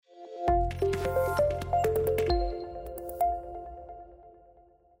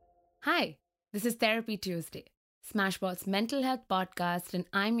This is Therapy Tuesday, Smashbot's mental health podcast, and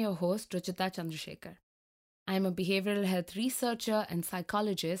I'm your host, Ruchita Chandrasekhar. I'm a behavioral health researcher and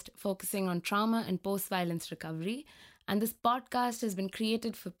psychologist focusing on trauma and post violence recovery. And this podcast has been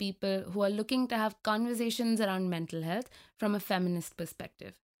created for people who are looking to have conversations around mental health from a feminist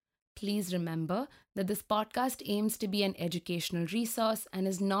perspective. Please remember that this podcast aims to be an educational resource and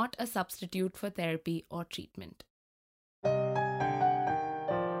is not a substitute for therapy or treatment.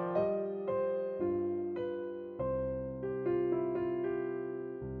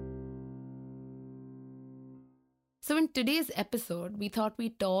 So in today's episode, we thought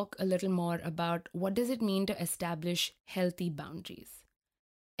we'd talk a little more about what does it mean to establish healthy boundaries.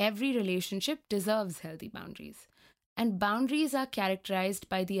 Every relationship deserves healthy boundaries, and boundaries are characterized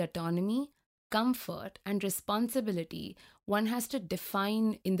by the autonomy, comfort, and responsibility one has to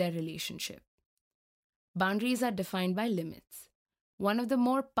define in their relationship. Boundaries are defined by limits. One of the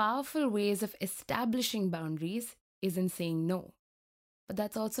more powerful ways of establishing boundaries is in saying no, but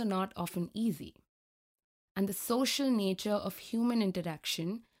that's also not often easy. And the social nature of human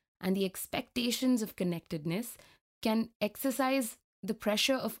interaction and the expectations of connectedness can exercise the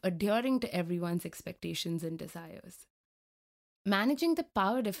pressure of adhering to everyone's expectations and desires. Managing the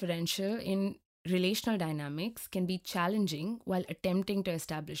power differential in relational dynamics can be challenging while attempting to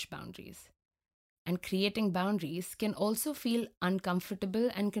establish boundaries. And creating boundaries can also feel uncomfortable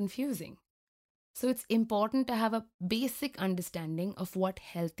and confusing. So it's important to have a basic understanding of what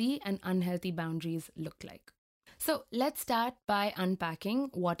healthy and unhealthy boundaries look like. So let's start by unpacking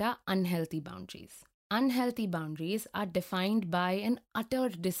what are unhealthy boundaries. Unhealthy boundaries are defined by an utter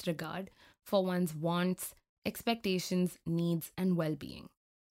disregard for one's wants, expectations, needs, and well-being.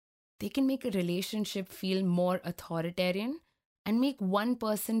 They can make a relationship feel more authoritarian and make one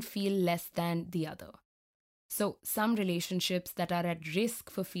person feel less than the other. So, some relationships that are at risk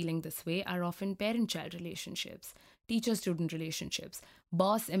for feeling this way are often parent-child relationships, teacher-student relationships,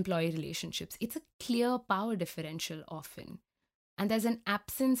 boss-employee relationships. It's a clear power differential often. And there's an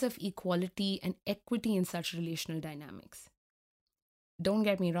absence of equality and equity in such relational dynamics. Don't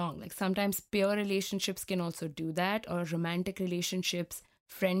get me wrong, like sometimes peer relationships can also do that, or romantic relationships,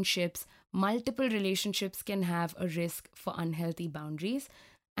 friendships, multiple relationships can have a risk for unhealthy boundaries.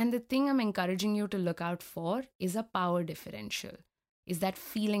 And the thing I'm encouraging you to look out for is a power differential, is that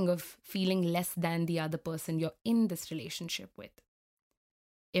feeling of feeling less than the other person you're in this relationship with.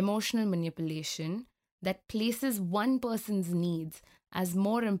 Emotional manipulation that places one person's needs as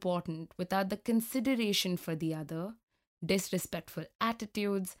more important without the consideration for the other, disrespectful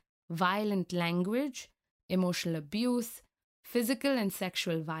attitudes, violent language, emotional abuse, physical and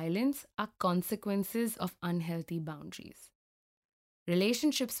sexual violence are consequences of unhealthy boundaries.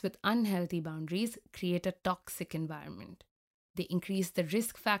 Relationships with unhealthy boundaries create a toxic environment. They increase the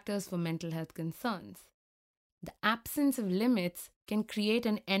risk factors for mental health concerns. The absence of limits can create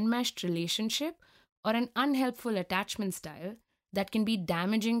an enmeshed relationship or an unhelpful attachment style that can be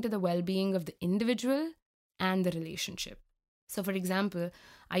damaging to the well-being of the individual and the relationship. So, for example,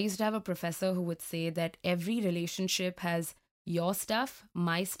 I used to have a professor who would say that every relationship has your stuff,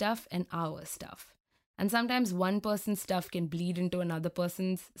 my stuff, and our stuff. And sometimes one person's stuff can bleed into another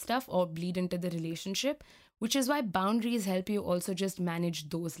person's stuff or bleed into the relationship, which is why boundaries help you also just manage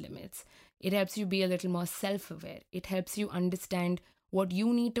those limits. It helps you be a little more self-aware. It helps you understand what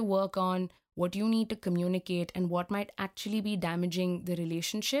you need to work on, what you need to communicate, and what might actually be damaging the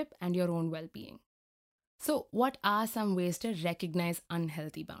relationship and your own well-being. So, what are some ways to recognize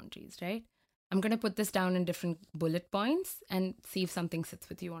unhealthy boundaries, right? I'm going to put this down in different bullet points and see if something sits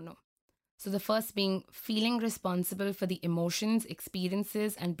with you or no. So the first being feeling responsible for the emotions,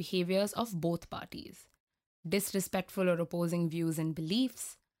 experiences, and behaviors of both parties. Disrespectful or opposing views and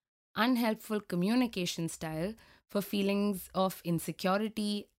beliefs. Unhelpful communication style for feelings of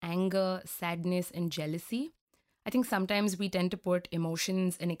insecurity, anger, sadness, and jealousy. I think sometimes we tend to put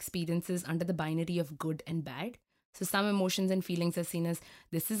emotions and experiences under the binary of good and bad. So some emotions and feelings are seen as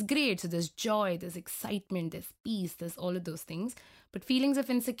this is great. So there's joy, there's excitement, there's peace, there's all of those things. But feelings of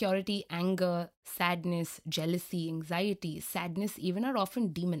insecurity, anger, sadness, jealousy, anxiety, sadness even are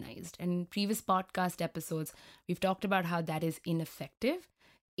often demonized. And in previous podcast episodes, we've talked about how that is ineffective.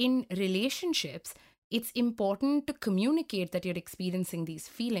 In relationships, it's important to communicate that you're experiencing these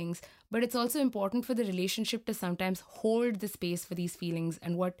feelings, but it's also important for the relationship to sometimes hold the space for these feelings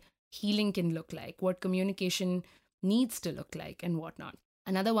and what healing can look like, what communication needs to look like, and whatnot.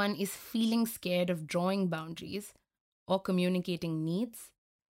 Another one is feeling scared of drawing boundaries or communicating needs,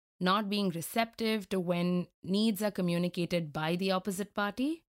 not being receptive to when needs are communicated by the opposite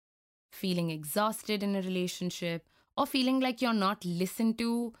party, feeling exhausted in a relationship, or feeling like you're not listened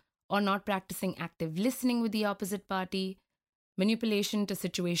to or not practicing active listening with the opposite party, manipulation to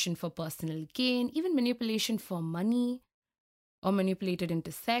situation for personal gain, even manipulation for money, or manipulated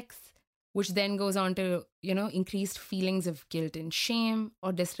into sex, which then goes on to, increased feelings of guilt and shame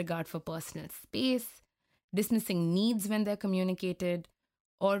or disregard for personal space, dismissing needs when they're communicated,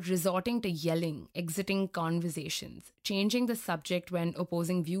 or resorting to yelling, exiting conversations, changing the subject when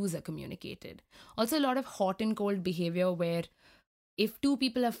opposing views are communicated. Also, a lot of hot and cold behavior where if two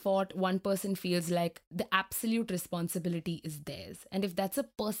people have fought, one person feels like the absolute responsibility is theirs. And if that's a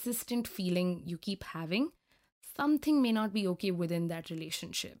persistent feeling you keep having, something may not be okay within that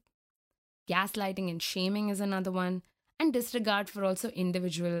relationship. Gaslighting and shaming is another one, and disregard for also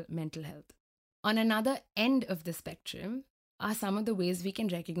individual mental health. On another end of the spectrum are some of the ways we can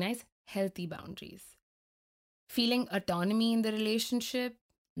recognize healthy boundaries. Feeling autonomy in the relationship,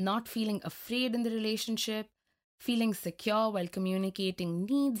 not feeling afraid in the relationship, feeling secure while communicating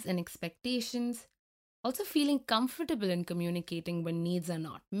needs and expectations, also feeling comfortable in communicating when needs are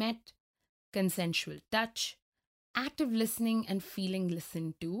not met, consensual touch, active listening, and feeling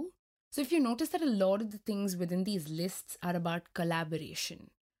listened to. So, if you notice that a lot of the things within these lists are about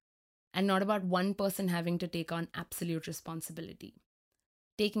collaboration and not about one person having to take on absolute responsibility.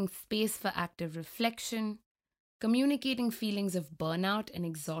 Taking space for active reflection, communicating feelings of burnout and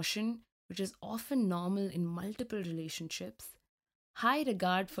exhaustion, which is often normal in multiple relationships, high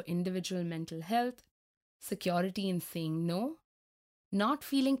regard for individual mental health, security in saying no, not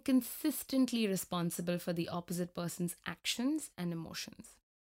feeling consistently responsible for the opposite person's actions and emotions.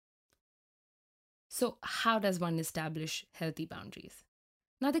 So, how does one establish healthy boundaries?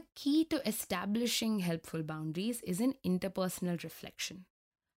 Now, the key to establishing helpful boundaries is in interpersonal reflection.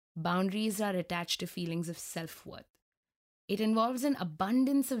 Boundaries are attached to feelings of self worth. It involves an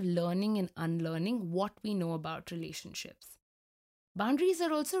abundance of learning and unlearning what we know about relationships. Boundaries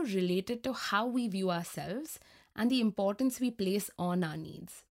are also related to how we view ourselves and the importance we place on our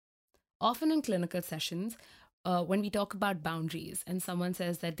needs. Often in clinical sessions, when we talk about boundaries and someone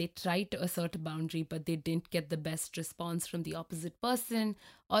says that they tried to assert a boundary but they didn't get the best response from the opposite person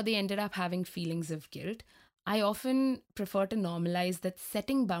or they ended up having feelings of guilt, I often prefer to normalize that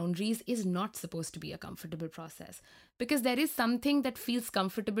setting boundaries is not supposed to be a comfortable process because there is something that feels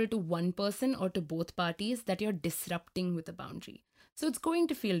comfortable to one person or to both parties that you're disrupting with a boundary. So it's going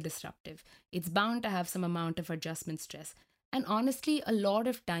to feel disruptive. It's bound to have some amount of adjustment stress. And honestly, a lot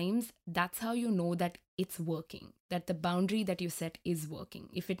of times, that's how you know that it's working, that the boundary that you set is working.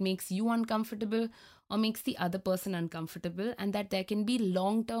 If it makes you uncomfortable or makes the other person uncomfortable, and that there can be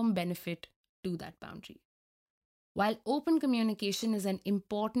long-term benefit to that boundary. While open communication is an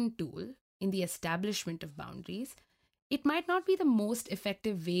important tool in the establishment of boundaries, it might not be the most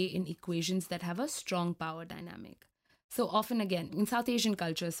effective way in equations that have a strong power dynamic. So often, again, in South Asian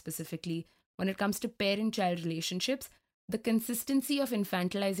cultures specifically, when it comes to parent-child relationships, the consistency of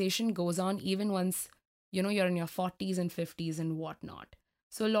infantilization goes on even once, you're in your 40s and 50s and whatnot.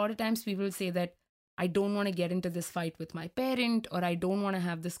 So a lot of times people say that I don't want to get into this fight with my parent or I don't want to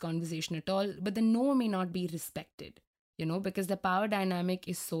have this conversation at all, but the no may not be respected, because the power dynamic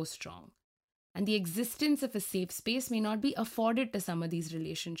is so strong. And the existence of a safe space may not be afforded to some of these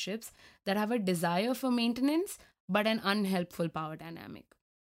relationships that have a desire for maintenance, but an unhelpful power dynamic.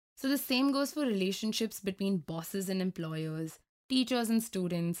 So the same goes for relationships between bosses and employers, teachers and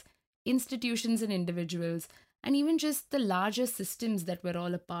students, institutions and individuals, and even just the larger systems that we're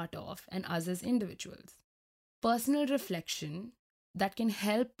all a part of and us as individuals. Personal reflection that can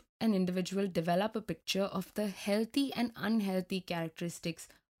help an individual develop a picture of the healthy and unhealthy characteristics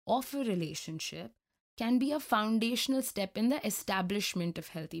of a relationship can be a foundational step in the establishment of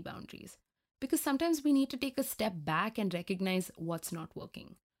healthy boundaries. Because sometimes we need to take a step back and recognize what's not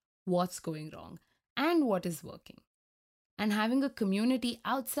working, what's going wrong, and what is working. And having a community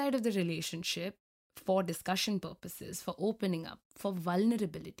outside of the relationship for discussion purposes, for opening up, for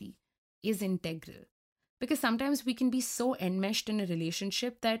vulnerability is integral. Because sometimes we can be so enmeshed in a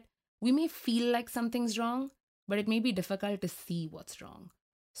relationship that we may feel like something's wrong, but it may be difficult to see what's wrong.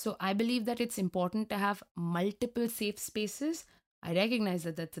 So I believe that it's important to have multiple safe spaces. I recognize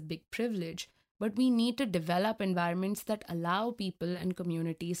that that's a big privilege, but we need to develop environments that allow people and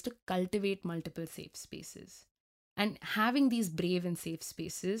communities to cultivate multiple safe spaces. And having these brave and safe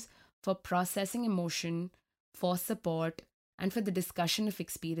spaces for processing emotion, for support, and for the discussion of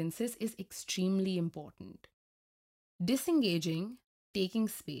experiences is extremely important. Disengaging, taking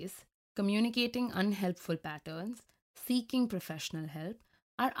space, communicating unhelpful patterns, seeking professional help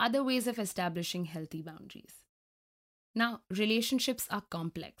are other ways of establishing healthy boundaries. Now, relationships are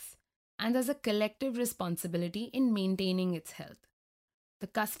complex, and there's a collective responsibility in maintaining its health. The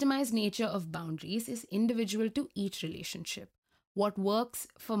customized nature of boundaries is individual to each relationship. What works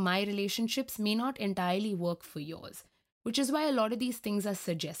for my relationships may not entirely work for yours, which is why a lot of these things are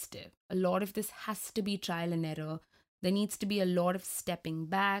suggestive. A lot of this has to be trial and error. There needs to be a lot of stepping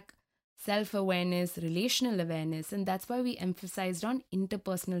back, self awareness, relational awareness, and that's why we emphasized on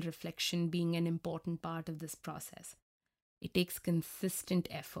interpersonal reflection being an important part of this process. It takes consistent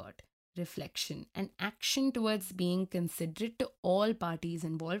effort, reflection, and action towards being considerate to all parties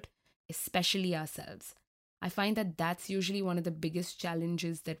involved, especially ourselves. I find that that's usually one of the biggest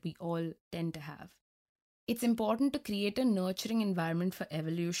challenges that we all tend to have. It's important to create a nurturing environment for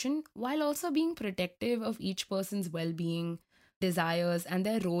evolution while also being protective of each person's well being, desires, and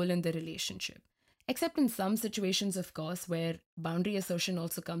their role in the relationship. Except in some situations, of course, where boundary assertion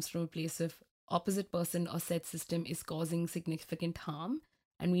also comes from a place of opposite person or set system is causing significant harm,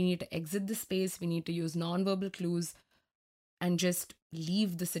 and we need to exit the space, we need to use nonverbal clues and just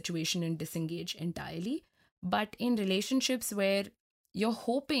leave the situation and disengage entirely. But in relationships where you're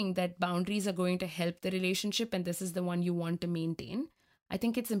hoping that boundaries are going to help the relationship and this is the one you want to maintain, I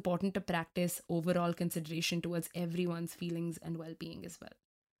think it's important to practice overall consideration towards everyone's feelings and well being as well.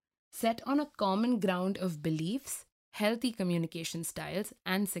 Set on a common ground of beliefs, healthy communication styles,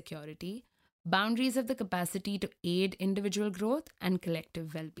 and security, boundaries have the capacity to aid individual growth and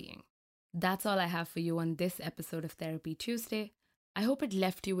collective well being. That's all I have for you on this episode of Therapy Tuesday. I hope it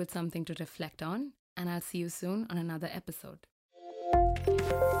left you with something to reflect on, and I'll see you soon on another episode.